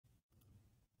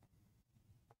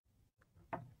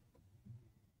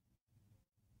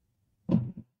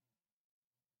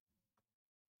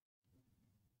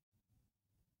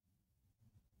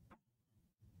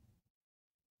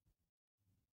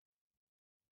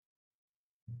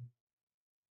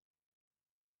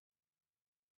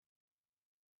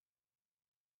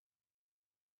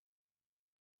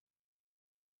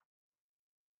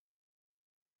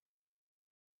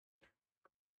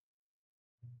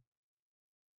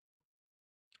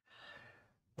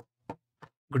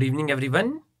Good evening,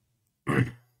 everyone.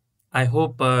 I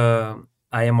hope I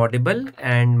am audible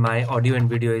and my audio and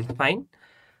video is fine.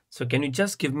 So, can you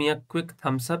just give me a quick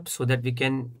thumbs up so that we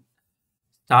can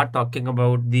start talking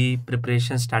about the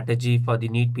preparation strategy for the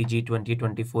NEET PG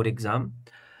 2024 exam?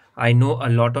 I know a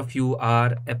lot of you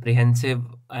are apprehensive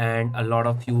and a lot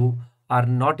of you are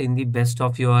not in the best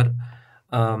of your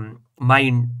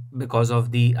mind because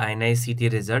of the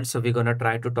INI-CT results. So, we're going to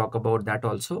try to talk about that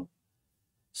also.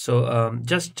 So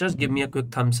just give me a quick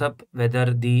thumbs up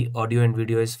whether the audio and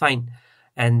video is fine,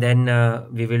 and then I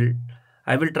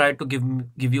will try to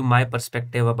give you my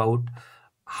perspective about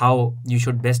how you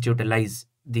should best utilize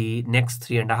the next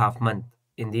 3.5 months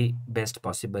in the best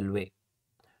possible way.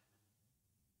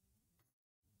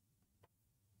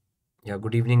 Yeah,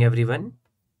 good evening, everyone.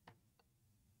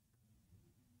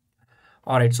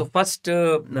 All right, so first,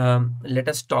 let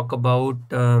us talk about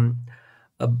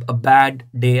a bad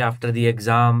day after the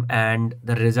exam and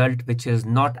the result which is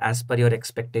not as per your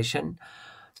expectation.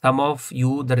 Some of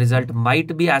you, the result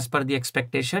might be as per the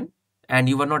expectation, and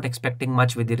you were not expecting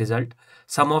much with the result.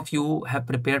 Some of you have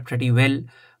prepared pretty well,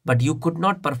 but you could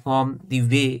not perform the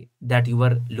way that you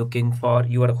were looking for.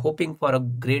 You were hoping for a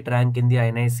great rank in the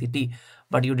INI-CT,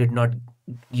 but you did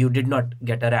not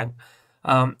get a rank.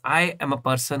 I am a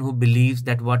person who believes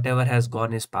that whatever has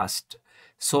gone is past.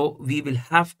 So we will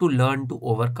have to learn to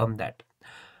overcome that.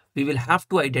 We will have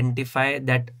to identify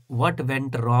that what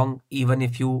went wrong, even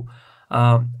if you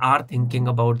are thinking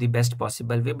about the best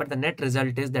possible way. But the net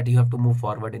result is that you have to move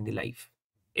forward in the life.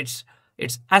 It's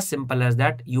it's as simple as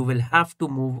that. You will have to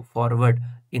move forward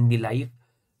in the life.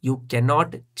 You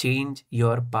cannot change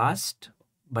your past,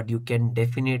 but you can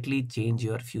definitely change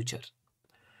your future.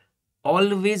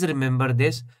 Always remember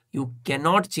this. You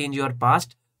cannot change your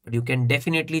past, but you can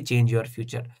definitely change your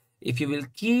future. If you will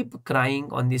keep crying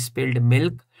on the spilled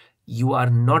milk, you are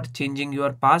not changing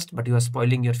your past, but you are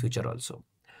spoiling your future also.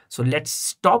 So let's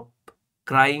stop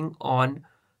crying on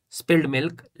spilled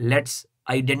milk. Let's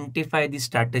identify the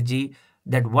strategy,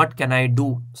 that what can I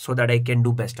do so that I can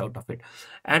do best out of it.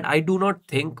 And I do not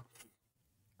think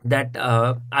that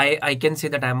I can say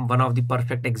that I'm one of the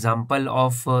perfect example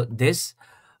of this.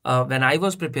 When I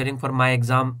was preparing for my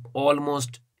exam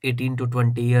almost 18 to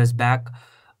 20 years back,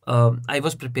 I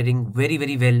was preparing very,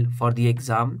 very well for the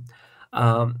exam.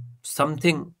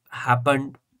 Something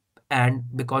happened, and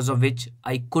because of which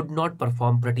I could not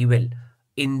perform pretty well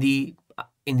in the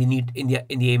NEET in the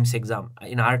AIMS exam.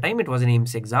 In our time, it was an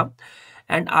AIMS exam,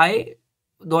 and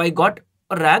though I got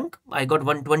a rank, I got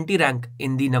 120 rank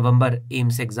in the November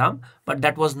AIMS exam, but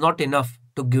that was not enough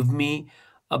to give me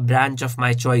a branch of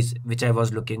my choice which I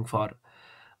was looking for.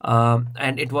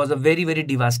 And it was a very, very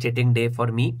devastating day for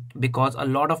me, because a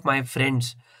lot of my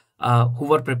friends who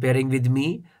were preparing with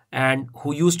me and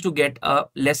who used to get a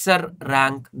lesser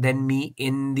rank than me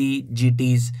in the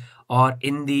GTs or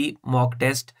in the mock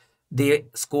test, they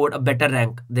scored a better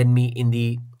rank than me in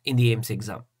the AIMS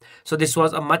exam. So this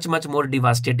was a much, much more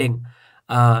devastating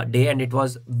day, and it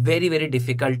was very, very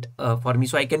difficult for me.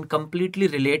 So I can completely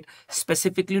relate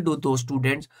specifically to those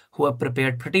students who have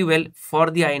prepared pretty well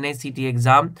for the INI-CT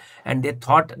exam, and they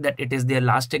thought that it is their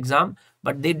last exam,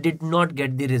 but they did not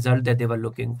get the result that they were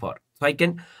looking for. So I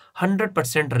can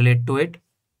 100% relate to it.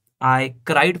 I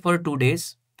cried for 2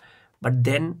 days, but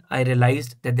then I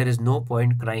realized that there is no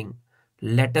point crying.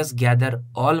 Let us gather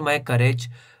all my courage.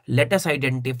 Let us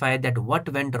identify that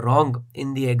what went wrong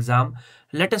in the exam.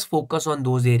 Let us focus on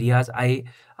those areas. I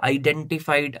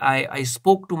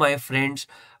spoke to my friends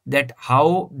that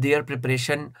how their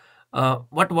preparation,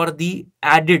 what were the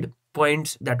added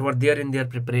points that were there in their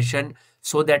preparation,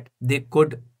 so that they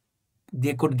could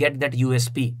get that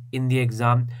USP in the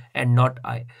exam, and not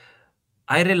I.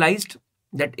 I realized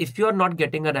that if you are not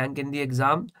getting a rank in the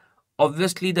exam,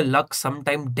 obviously the luck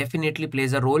sometimes definitely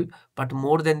plays a role, but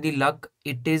more than the luck,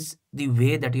 it is the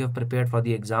way that you have prepared for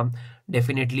the exam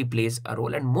definitely plays a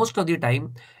role. And most of the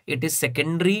time, it is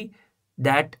secondary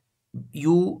that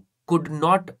you could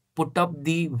not put up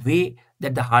the way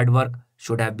that the hard work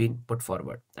should have been put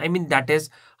forward. I mean, that is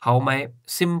how my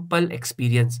simple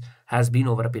experience has been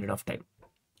over a period of time.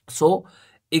 So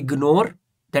ignore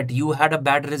that you had a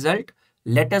bad result.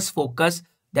 Let us focus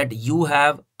that you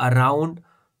have around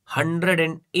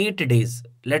 108 days.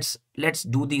 Let's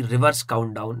do the reverse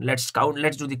countdown. Let's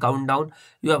do the countdown.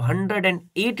 You have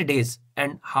 108 days,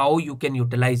 and how you can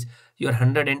utilize your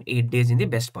 108 days in the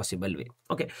best possible way.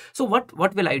 Okay. So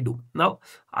what will I do? Now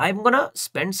I'm gonna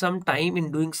spend some time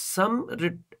in doing some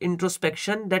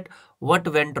introspection, that what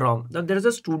went wrong. Now there is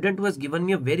a student who has given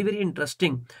me a very, very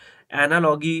interesting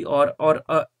analogy or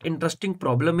a interesting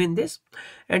problem in this,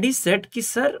 and he said ki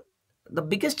sir, the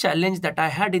biggest challenge that I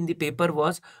had in the paper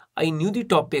was I knew the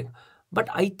topic, but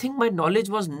I think my knowledge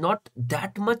was not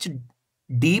that much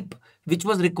deep, which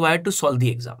was required to solve the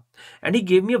exam. And he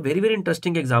gave me a very, very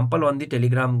interesting example on the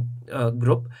Telegram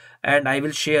group, and I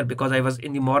will share because I was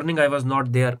in the morning, I was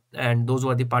not there, and those who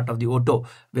are the part of the auto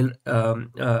will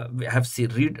have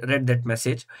read that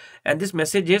message. And this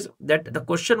message is that the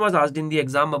question was asked in the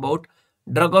exam about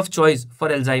drug of choice for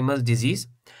Alzheimer's disease,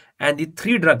 and the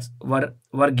three drugs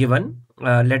were given.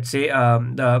 Let's say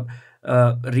the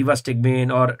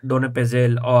rivastigmine or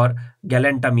donepezil or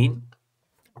galantamine.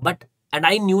 But and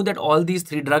I knew that all these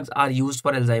three drugs are used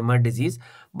for Alzheimer's disease,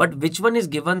 but which one is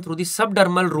given through the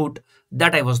subdermal route,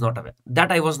 that I was not aware.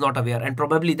 That I was not aware, and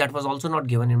probably that was also not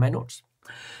given in my notes.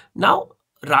 Now,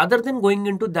 rather than going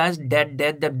into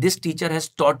that this teacher has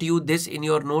taught you this in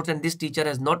your notes and this teacher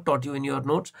has not taught you in your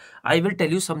notes, I will tell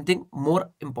you something more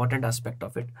important aspect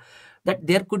of it. That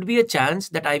there could be a chance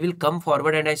that I will come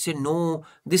forward and I say, no,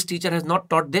 this teacher has not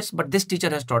taught this, but this teacher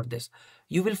has taught this.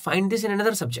 You will find this in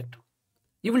another subject.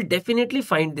 You will definitely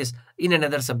find this in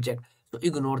another subject. So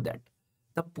ignore that.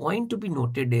 The point to be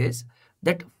noted is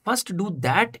that first do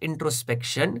that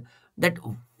introspection, that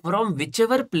from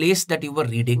whichever place that you were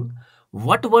reading,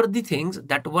 what were the things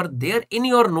that were there in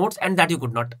your notes and that you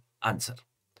could not answer.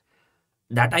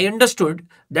 That I understood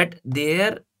that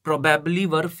there probably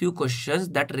were few questions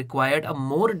that required a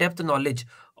more depth knowledge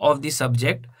of the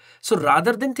subject. So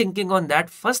rather than thinking on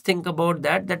that, first think about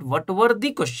that what were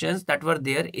the questions that were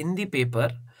there in the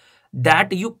paper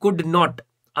that you could not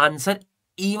answer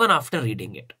even after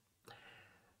reading it.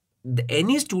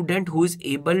 Any student who is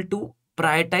able to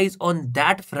prioritize on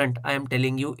that front, I am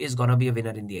telling you, is gonna be a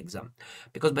winner in the exam.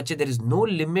 Because bache, there is no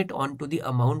limit on to the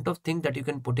amount of things that you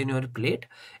can put in your plate.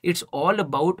 It's all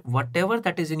about whatever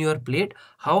that is in your plate,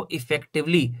 how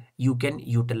effectively you can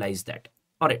utilize that.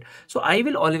 All right. So I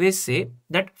will always say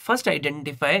that first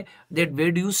identify that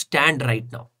where do you stand right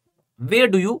now? Where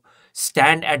do you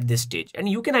stand at this stage? And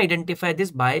you can identify this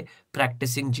by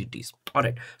practicing GTs. All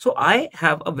right. So I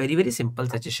have a very, very simple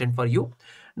suggestion for you.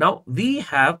 Now we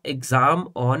have exam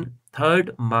on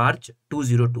 3rd March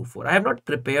 2024. I have not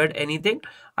prepared anything.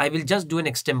 I will just do an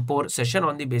extempore session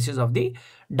on the basis of the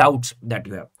doubts that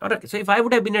you have. All right. So if I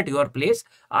would have been at your place,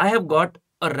 I have got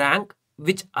a rank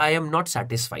which I am not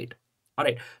satisfied. All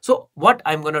right. So what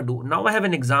I'm going to do now, I have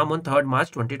an exam on 3rd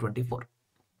March 2024.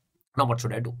 Now what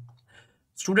should I do?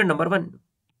 Student number 1.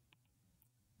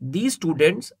 These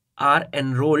students are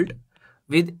enrolled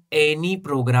with any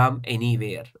program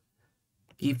anywhere.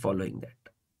 Keep following that.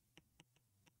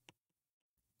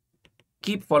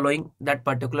 Keep following that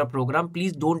particular program.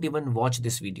 Please don't even watch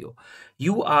this video.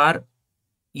 You are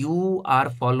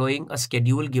following a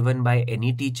schedule given by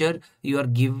any teacher. You are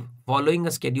following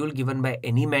a schedule given by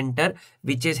any mentor,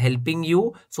 which is helping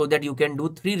you so that you can do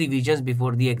 3 revisions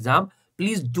before the exam.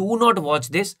 Please do not watch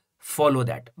this. Follow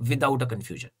that without a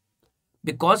confusion.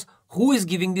 Because who is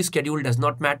giving the schedule does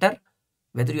not matter.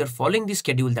 Whether you are following the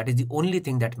schedule, that is the only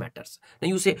thing that matters. Now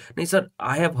you say, no sir,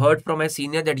 I have heard from my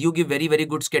senior that you give very, very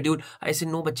good schedule. I say,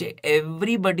 no, bache,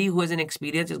 everybody who has an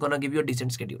experience is going to give you a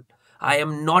decent schedule. I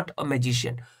am not a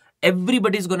magician.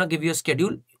 Everybody is going to give you a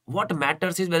schedule. What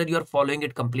matters is whether you are following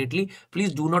it completely.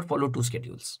 Please do not follow 2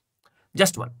 schedules.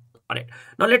 Just one. All right.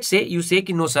 Now let's say you say,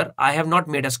 no sir, I have not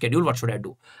made a schedule. What should I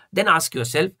do? Then ask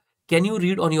yourself, can you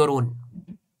read on your own?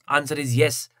 Answer is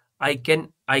yes, I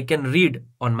can read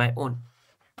on my own.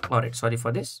 All right, sorry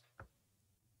for this.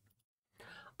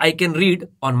 I can read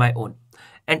on my own.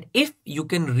 And if you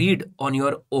can read on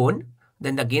your own,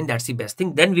 then again, that's the best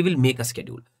thing. Then we will make a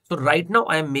schedule. So right now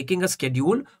I am making a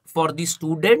schedule for the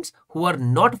students who are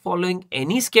not following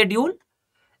any schedule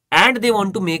and they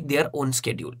want to make their own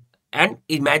schedule. And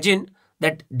imagine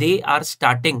that they are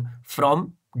starting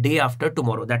from day after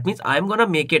tomorrow. That means I am going to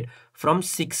make it from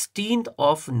 16th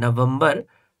of November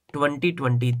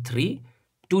 2023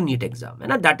 to NEET exam.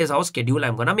 And that is how schedule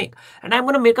I'm going to make. And I'm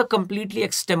going to make a completely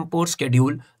extempore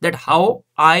schedule that how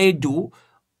I do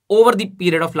over the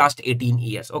period of last 18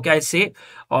 years. Okay, I say,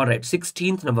 all right,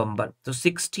 16th November. So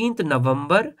 16th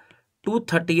November to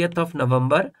 30th of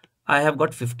November, I have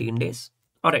got 15 days.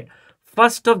 All right,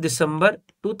 1st of December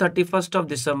to 31st of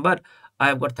December, I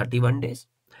have got 31 days.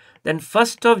 Then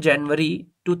 1st of January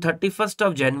to 31st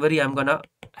of January, I'm going to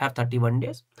have 31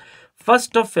 days.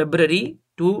 1st of February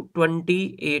to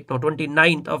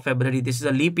 29th of February, this is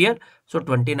a leap year, so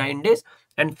 29 days.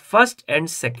 And 1st and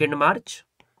 2nd March,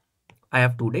 I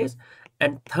have 2 days.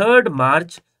 And 3rd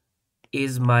March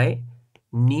is my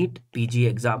NEET PG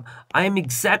exam. I am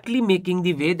exactly making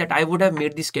the way that I would have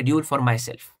made the schedule for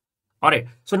myself. All right.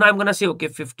 So now I'm going to say, okay,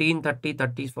 15, 30,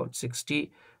 30, 40,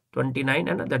 60, 29,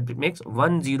 and that makes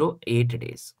 108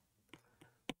 days.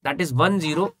 That is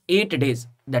 108 days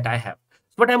that I have.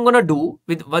 So what I'm gonna do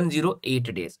with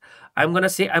 108 days? I'm gonna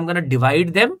say I'm gonna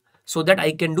divide them so that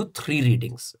I can do 3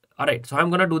 readings. All right. So I'm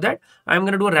gonna do that. I'm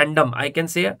gonna do a random. I can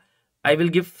say I will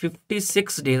give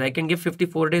 56 days. I can give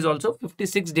 54 days also.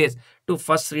 56 days to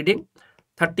first reading,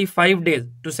 35 days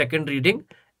to second reading,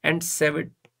 and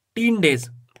 17 days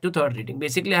to third reading.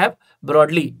 Basically, I have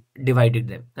broadly divided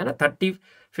them. And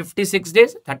 56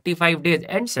 days, 35 days,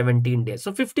 and 17 days.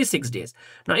 So 56 days.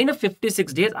 Now, in a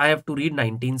 56 days, I have to read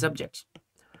 19 subjects.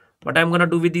 What I'm going to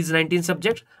do with these 19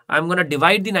 subjects? I'm going to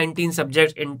divide the 19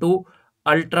 subjects into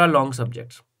ultra long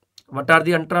subjects. What are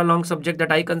the ultra long subjects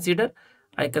that I consider?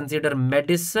 I consider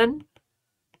medicine,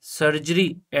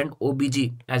 surgery, and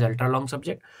OBG as ultra long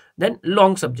subject. Then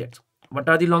long subjects. What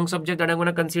are the long subjects that I'm going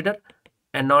to consider?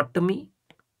 Anatomy,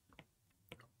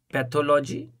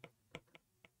 pathology,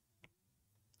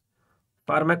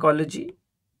 pharmacology,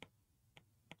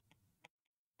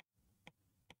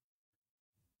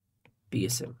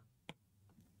 PSM.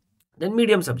 Then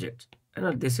medium subjects.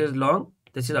 This is long,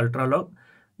 this is ultra long.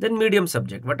 Then medium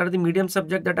subject. What are the medium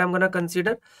subject that I'm going to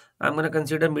consider? I'm going to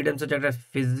consider medium subject as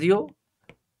physio,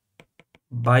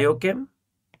 biochem,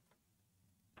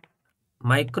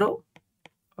 micro,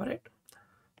 all right,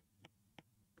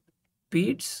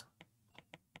 peds,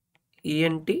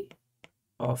 ENT,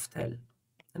 ophthalm.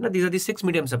 And these are the 6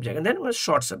 medium subjects. And then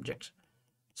short subjects.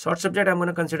 Short subject I'm going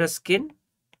to consider skin,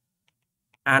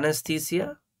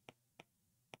 anesthesia,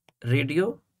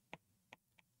 radio,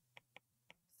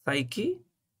 psyche,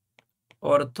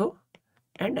 ortho,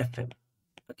 and FM.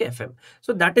 Okay, FM.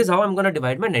 So that is how I'm going to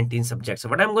divide my 19 subjects. So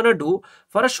what I'm going to do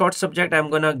for a short subject,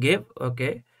 I'm going to give,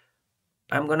 okay,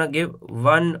 I'm going to give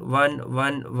 1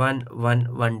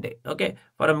 day. Okay.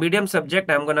 For a medium subject,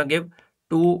 I'm going to give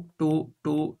 2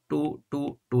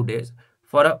 days.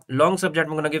 For a long subject,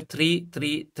 I'm going to give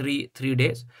 3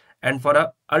 days. And for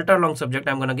a ultra long subject,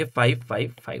 I'm going to give 5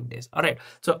 days. All right.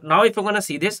 So now if I'm going to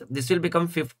see this, this will become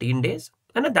 15 days.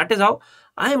 And that is how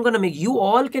I am going to make. You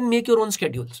all can make your own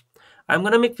schedules. I'm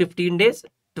going to make 15 days,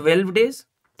 12 days,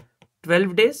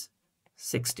 12 days,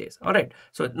 6 days. All right.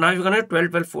 So now you're going to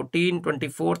 12, 12, 14,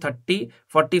 24, 30,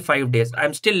 45 days.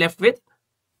 I'm still left with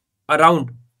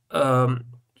around, around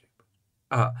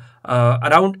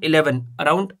 11,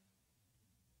 around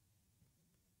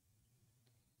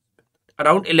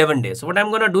 11 days. So what I'm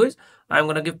going to do is I'm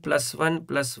going to give +1,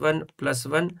 +1,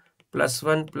 +1,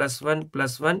 +1, +1,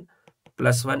 +1,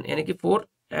 +1, and 4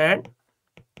 and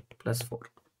 +4.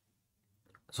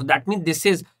 So that means this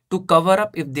is to cover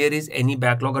up if there is any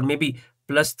backlog, or maybe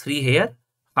 +3 here,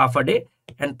 half a day,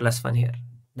 and +1 here.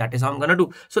 That is how I'm going to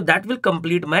do. So that will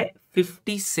complete my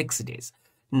 56 days.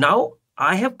 Now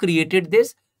I have created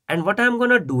this, and what I'm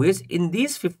going to do is in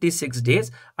these 56 days,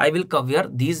 I will cover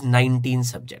these 19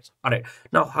 subjects. All right.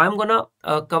 Now how I'm going to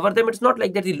cover them. It's not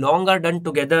like that the long are done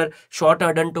together, short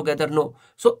are done together. No.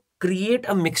 So create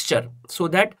a mixture so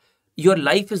that your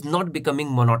life is not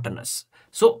becoming monotonous.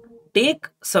 So take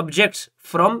subjects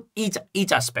from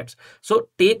each aspect. So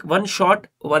take one short,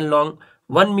 one long,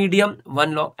 one medium,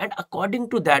 one long, and according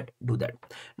to that, do that.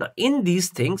 Now in these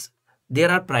things, there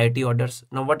are priority orders.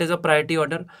 Now what is a priority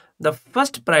order? The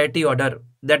first priority order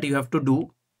that you have to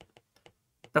do,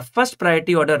 the first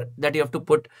priority order that you have to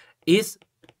put is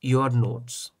your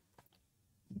notes.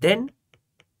 Then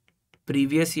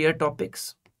previous year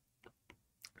topics.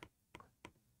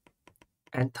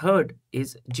 And third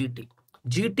is GT.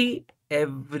 GT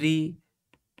every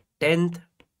 10th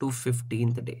to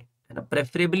 15th day, and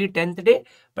preferably 10th day,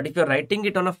 but if you're writing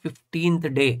it on a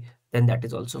 15th day, then that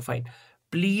is also fine.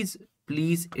 Please,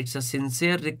 it's a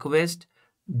sincere request.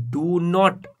 Do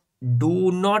not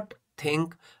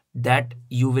think that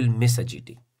you will miss a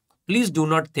GT. Please do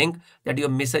not think that you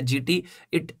miss a GT.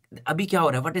 Abhi kya ho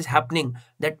raha hai? What is happening?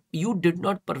 That you did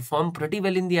not perform pretty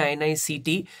well in the INI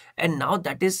CT, and now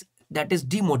that is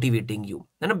demotivating you,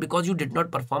 because you did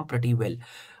not perform pretty well.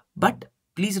 But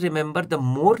please remember, the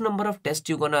more number of tests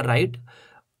you're gonna write,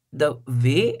 the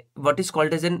way what is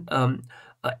called as an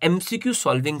MCQ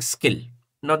solving skill.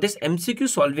 Now this MCQ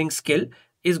solving skill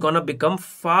is gonna become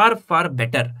far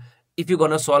better if you're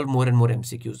gonna solve more and more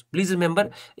MCQs. Please remember,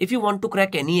 if you want to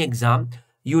crack any exam,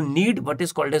 you need what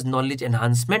is called as knowledge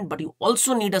enhancement, but you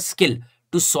also need a skill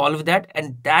to solve that,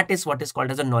 and that is what is called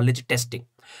as a knowledge testing.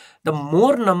 The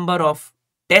more number of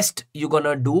tests you're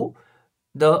gonna do,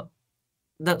 the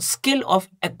skill of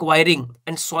acquiring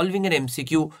and solving an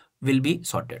MCQ will be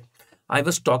sorted. I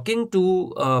was talking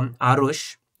to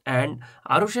Arush, and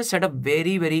Arush has said a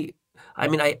very,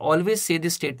 I always say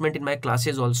this statement in my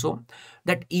classes also,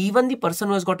 that even the person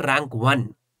who has got rank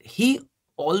 1 he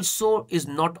also is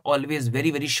not always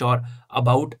very sure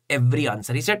about every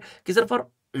answer. He said, sir, for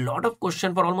a lot of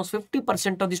question, for almost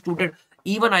 50% of the student,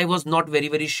 even I was not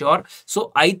very sure.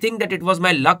 So I think that it was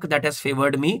my luck that has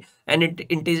favored me, and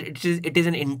it is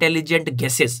an intelligent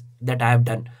guesses that I have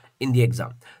done in the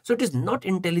exam. So it is not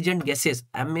intelligent guesses.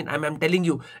 I mean, I'm telling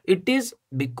you, it is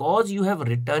because you have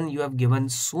written, you have given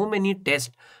so many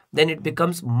tests, then it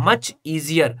becomes much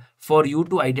easier for you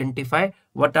to identify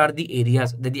what are the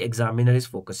areas that the examiner is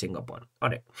focusing upon. All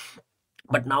right.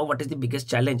 But now, what is the biggest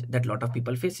challenge that a lot of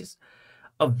people faces?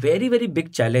 A very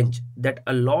big challenge that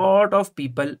a lot of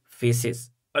people faces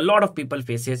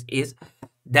is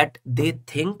that they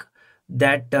think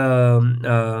that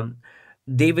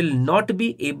they will not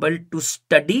be able to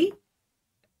study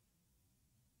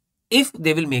if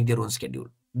they will make their own schedule.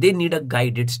 They need a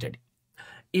guided study.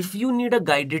 If you need a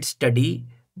guided study,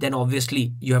 then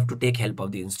obviously you have to take help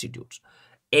of the institutes.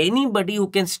 Anybody who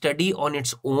can study on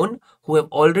its own, who have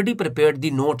already prepared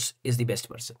the notes, is the best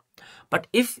person. But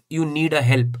if you need a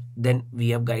help, then we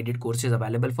have guided courses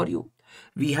available for you.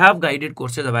 We have guided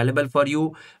courses available for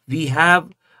you. We have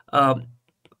a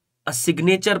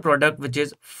signature product which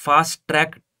is Fast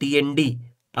Track TND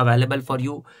available for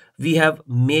you. We have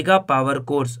Mega Power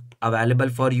course available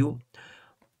for you.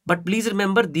 But please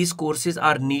remember, these courses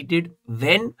are needed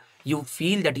when you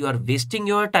feel that you are wasting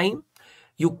your time.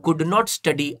 You could not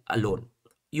study alone.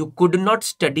 You could not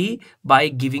study by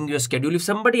giving your schedule. If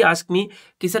somebody asks me,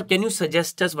 sir, can you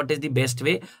suggest us what is the best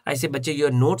way? I say, bache,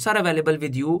 your notes are available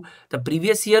with you. The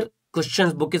previous year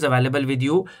questions book is available with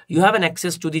you. You have an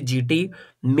access to the GT.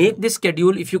 Make this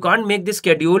schedule. If you can't make this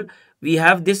schedule, we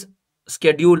have this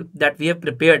schedule that we have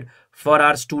prepared for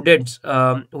our students who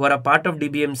are a part of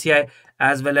DBMCI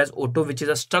as well as Auto, which is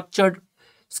a structured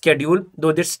schedule.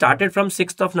 Though this started from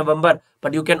 6th of November,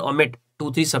 but you can omit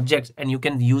 2-3 subjects and you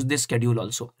can use this schedule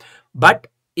also. But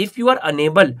if you are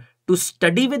unable to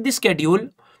study with the schedule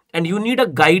and you need a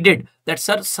guided that,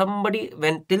 sir, somebody,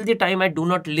 when till the time I do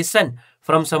not listen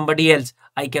from somebody else,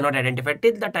 I cannot identify.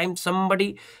 Till the time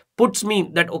somebody puts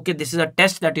me that, okay, this is a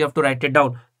test that you have to write it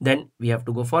down, then we have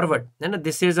to go forward. And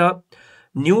this is a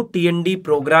new TND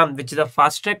program, which is a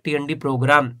fast track TND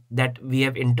program that we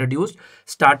have introduced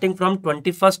starting from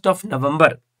 21st of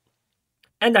November.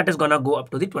 And that is gonna go up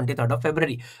to the 23rd of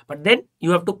February. But then you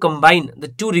have to combine the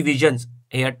two revisions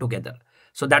here together.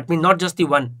 So that means not just the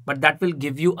one, but that will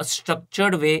give you a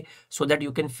structured way so that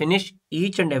you can finish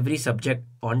each and every subject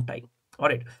on time. All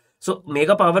right. So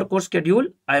Mega Power course schedule,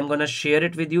 I am gonna share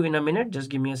it with you in a minute. Just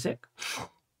give me a sec.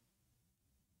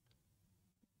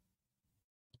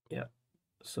 Yeah.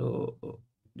 So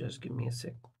just give me a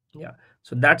sec. Yeah.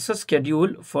 So that's a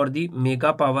schedule for the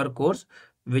Mega Power course,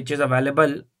 which is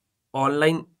available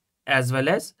online as well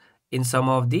as in some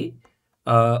of the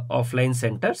offline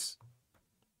centers.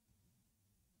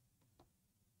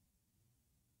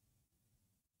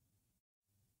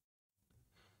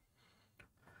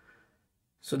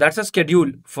 So that's a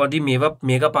schedule for the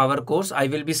Mega Power course. I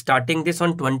will be starting this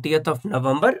on 20th of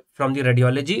November from the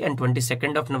radiology, and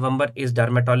 22nd of November is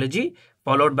dermatology,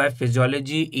 followed by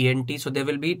physiology, ENT. So there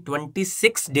will be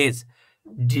 26 days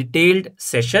detailed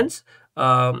sessions.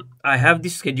 I have the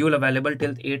schedule available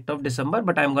till 8th of December,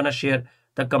 but I'm going to share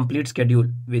the complete schedule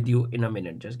with you in a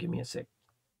minute. Just give me a sec.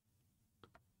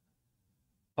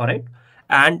 All right.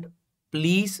 And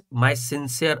please, my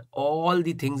sincere, all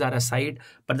the things are aside,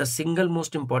 but the single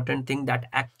most important thing that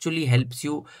actually helps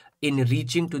you in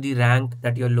reaching to the rank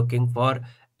that you're looking for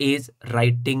is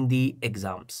writing the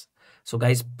exams. So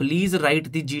guys, please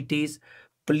write the GTs.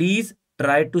 Please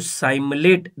try to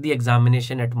simulate the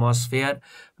examination atmosphere.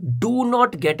 Do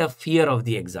not get a fear of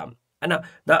the exam. And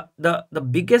the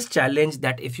biggest challenge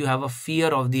that if you have a fear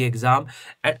of the exam,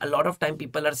 and a lot of time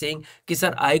people are saying,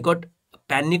 sir, I got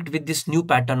panicked with this new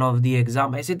pattern of the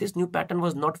exam. I say this new pattern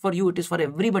was not for you. It is for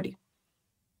everybody.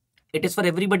 It is for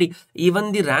everybody.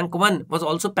 Even the rank one was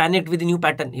also panicked with the new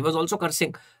pattern. He was also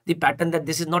cursing the pattern that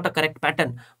this is not a correct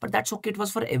pattern. But that's okay. It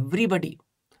was for everybody.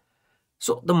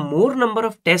 So the more number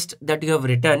of tests that you have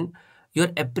written, your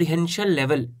apprehension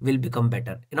level will become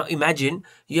better. Imagine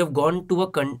you have gone to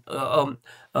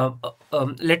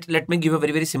let me give a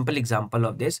very simple example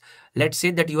of this. Let's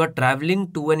say that you are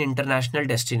traveling to an international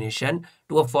destination,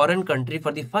 to a foreign country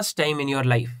for the first time in your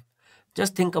life.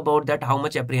 Just think about that, how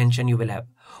much apprehension you will have.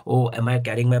 Oh, am I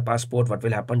carrying my passport? What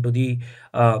will happen to the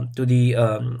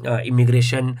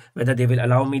immigration? Whether they will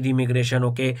allow me the immigration?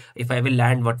 Okay, if I will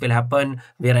land, what will happen?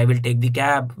 Where I will take the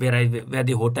cab? Where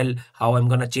the hotel? How I'm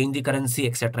gonna change the currency,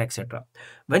 etc., etc.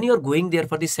 When you are going there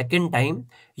for the second time,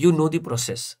 you know the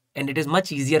process, and it is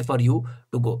much easier for you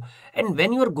to go. And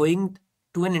when you are going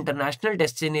to an international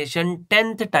destination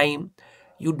 10th time,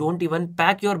 you don't even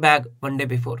pack your bag one day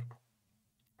before.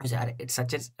 You say, "Arey, it's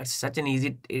such an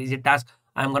easy task.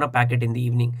 I'm gonna pack it in the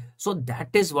evening." So that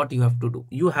is what you have to do.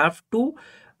 You have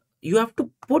to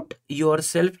put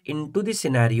yourself into the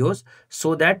scenarios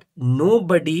so that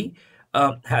nobody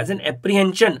has an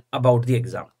apprehension about the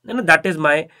exam. That is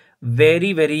my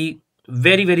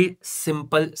very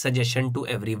simple suggestion to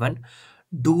everyone.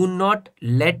 Do not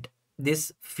let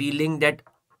this feeling that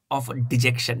of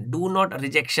dejection, do not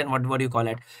rejection, what do you call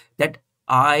it, that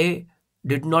I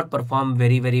did not perform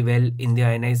very well in the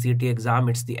INICT exam,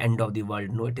 it's the end of the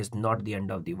world. No, it is not the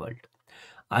end of the world.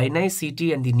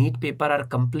 INICT and the NEET paper are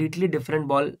completely different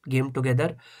ball game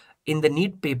together. In the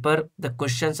NEET paper, the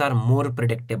questions are more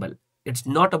predictable. It's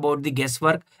not about the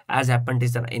guesswork as happened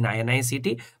in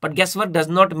INICT, but guesswork does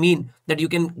not mean that you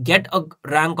can get a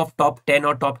rank of top 10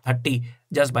 or top 30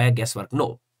 just by a guesswork.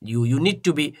 No, you need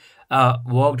to be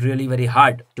worked really very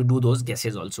hard to do those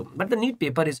guesses also. But the NEET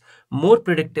paper is more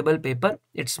predictable paper.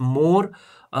 It's more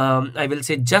I will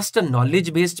say just a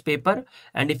knowledge based paper.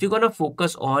 And if you're gonna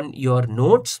focus on your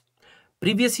notes,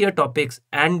 previous year topics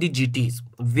and the GTs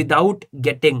without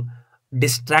getting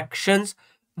distractions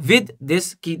with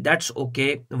this key, that's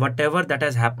okay. Whatever that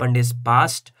has happened is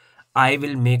past. I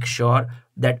will make sure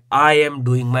that I am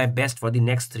doing my best for the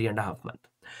next 3.5 months.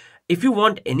 If you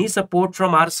want any support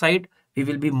from our side, we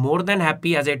will be more than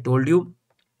happy. As I told you,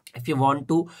 if you want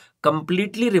to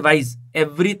completely revise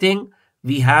everything,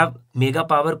 we have mega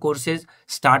power courses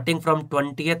starting from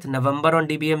 20th November on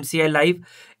DBMCI live.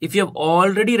 If you have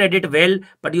already read it well,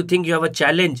 but you think you have a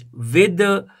challenge with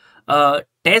the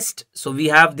test, so we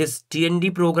have this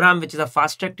TND program, which is a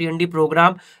fast track TND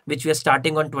program, which we are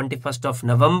starting on 21st of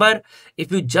November.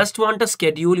 If you just want a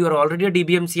schedule, you are already a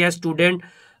DBMCI student,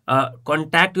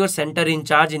 contact your center in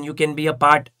charge and you can be a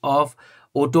part of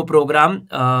auto program,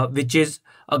 which is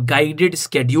a guided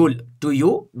schedule to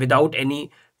you without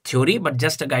any theory, but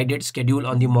just a guided schedule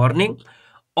on the morning.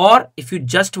 Or if you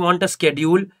just want a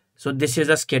schedule, so this is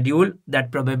a schedule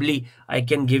that probably I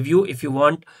can give you. If you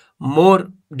want more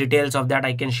details of that,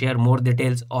 I can share more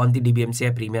details on the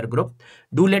DBMCI Premier group.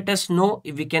 Do let us know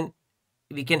if we can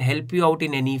help you out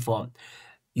in any form.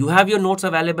 You have your notes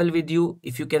available with you.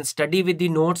 If you can study with the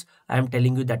notes, I am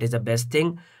telling you that is the best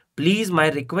thing. Please, my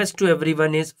request to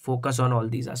everyone is focus on all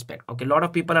these aspects. Okay, a lot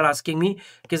of people are asking me,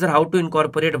 okay, sir, how to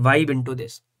incorporate vibe into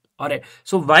this. All right,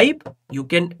 so vibe, you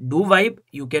can do vibe,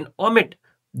 you can omit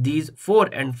these 4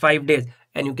 and 5 days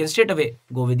and you can straight away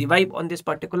go with the vibe on this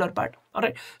particular part. All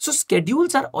right, so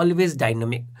schedules are always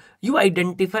dynamic. You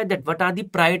identify that what are the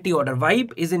priority order.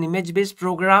 Vibe is an image based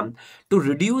program to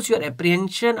reduce your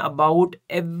apprehension about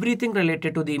everything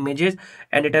related to the images,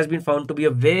 and it has been found to be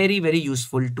a very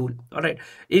useful tool. All right,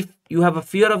 if you have a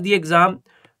fear of the exam,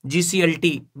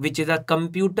 GCLT, which is a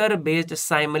computer based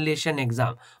simulation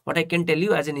exam, what I can tell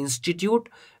you, as an institute,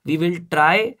 we will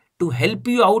try to help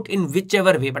you out in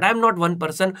whichever way. But I'm not one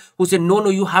person who said, no,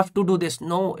 you have to do this.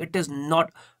 No, it is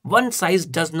not. One size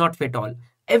does not fit all.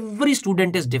 Every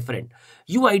student is different.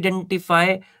 You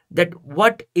identify that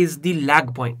what is the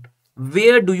lag point.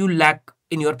 Where do you lack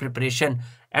in your preparation?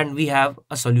 And we have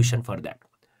a solution for that.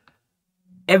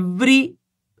 Every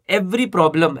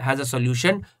problem has a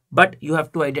solution, but you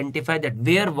have to identify that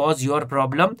where was your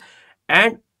problem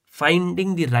and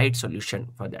finding the right solution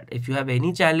for that. If you have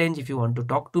any challenge, if you want to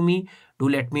talk to me, do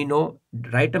let me know.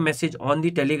 Write a message on the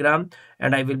Telegram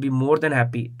and I will be more than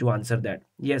happy to answer that.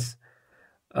 Yes.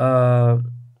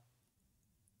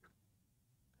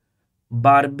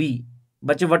 Barbie.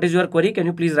 Bache, what is your query? Can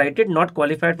you please write it? Not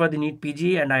qualified for the NEET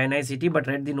PG and INICT, but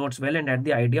read the notes well and had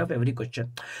the idea of every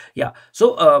question. Yeah.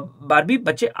 So, Barbie,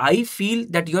 Bache, I feel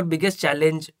that your biggest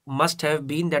challenge must have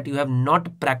been that you have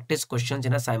not practiced questions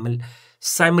in a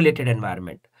simulated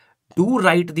environment. Do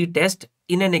write the test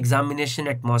in an examination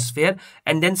atmosphere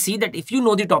and then see that if you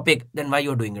know the topic, then why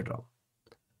you're doing it wrong.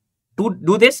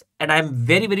 Do this and I'm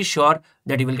very sure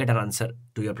that you will get an answer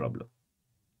to your problem.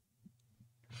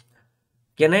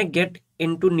 Can I get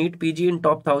into NEET PG in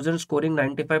top 1000 scoring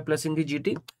 95 plus in the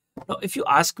GT? Now, if you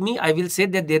ask me, I will say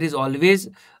that there is always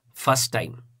first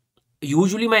time.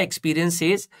 Usually my experience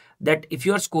says that if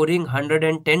you are scoring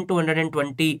 110 to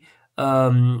 120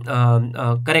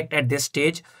 correct at this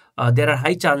stage, there are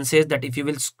high chances that if you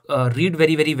will read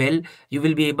very well, you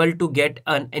will be able to get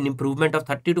an improvement of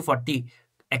 30 to 40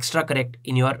 extra correct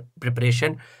in your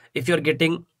preparation. If you're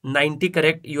getting 90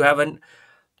 correct, you have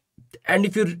and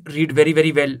if you read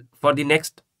very well for the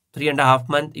next 3.5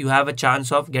 months, you have a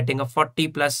chance of getting a 40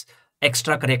 plus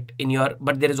extra correct in your,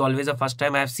 but there is always a first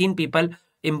time. I have seen people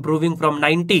improving from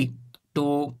 90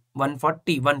 to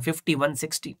 140, 150,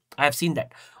 160. I have seen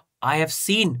that. I have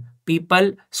seen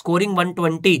people scoring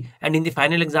 120 and in the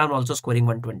final exam also scoring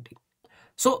 120.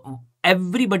 So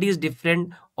everybody is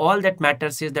different. All that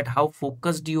matters is that how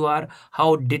focused you are,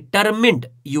 how determined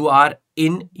you are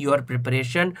in your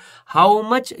preparation, how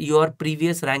much your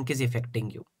previous rank is affecting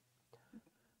you.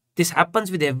 This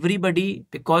happens with everybody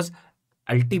because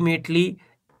ultimately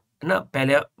ना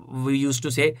पहले we used to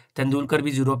से तेंदुलकर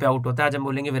भी zero पे out होता है, आज हम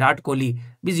बोलेंगे विराट कोहली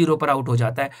भी जीरो पर आउट हो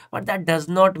जाता है, but that does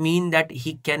not mean that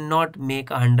he can not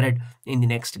make 100 in the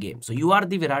next game. So you are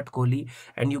the Virat Kohli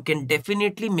and you can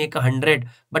definitely make 100,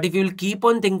 but if you will keep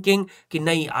on thinking कि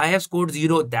नहीं I have scored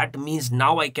zero that means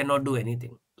now I can not do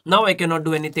anything, now I can not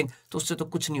do anything, तो उससे तो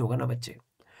कुछ नहीं होगा ना बच्चे.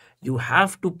 You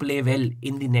have to play well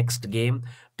in the next game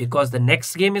because the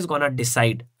next game is gonna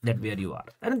decide that where you are,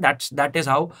 and that is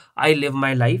how I live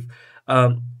my life.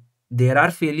 There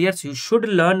are failures, you should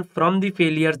learn from the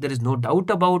failures, there is no doubt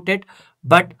about it,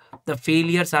 but the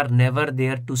failures are never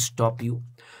there to stop you.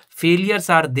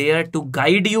 Failures are there to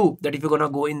guide you that if you're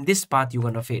gonna go in this path you're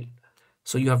gonna fail.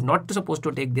 So you have not supposed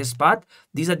to take this path.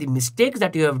 These are the mistakes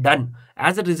that you have done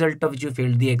as a result of which you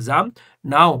failed the exam.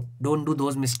 Now don't do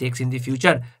those mistakes in the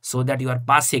future so that you are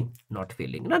passing, not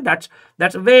failing. Now that's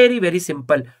a very, very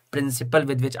simple principle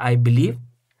with which I believe,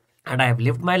 and I have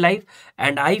lived my life,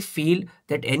 and I feel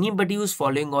that anybody who's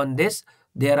following on this,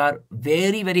 there are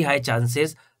very, very high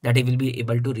chances that he will be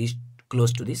able to reach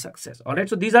close to the success. All right,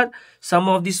 so these are some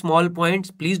of the small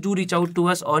points. Please do reach out to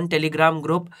us on Telegram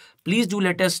group. Please do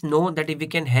let us know that if we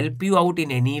can help you out in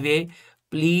any way.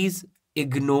 Please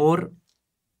ignore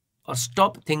or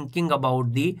stop thinking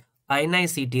about the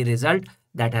NICT result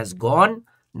that has gone.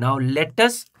 Now let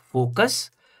us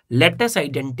focus. Let us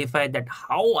identify that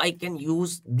how I can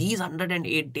use these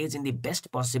 108 days in the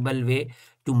best possible way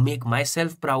to make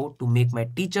myself proud, to make my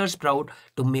teachers proud,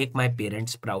 to make my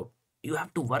parents proud. You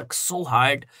have to work so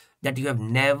hard that you have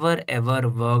never ever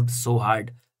worked so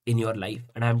hard in your life,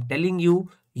 and I'm telling you,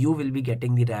 you will be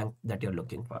getting the rank that you're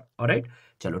looking for. All right,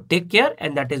 chalo, take care,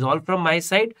 and that is all from my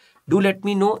side. Do let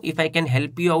me know if I can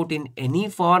help you out in any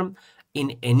form,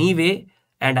 in any way,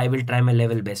 and I will try my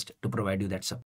level best to provide you that support.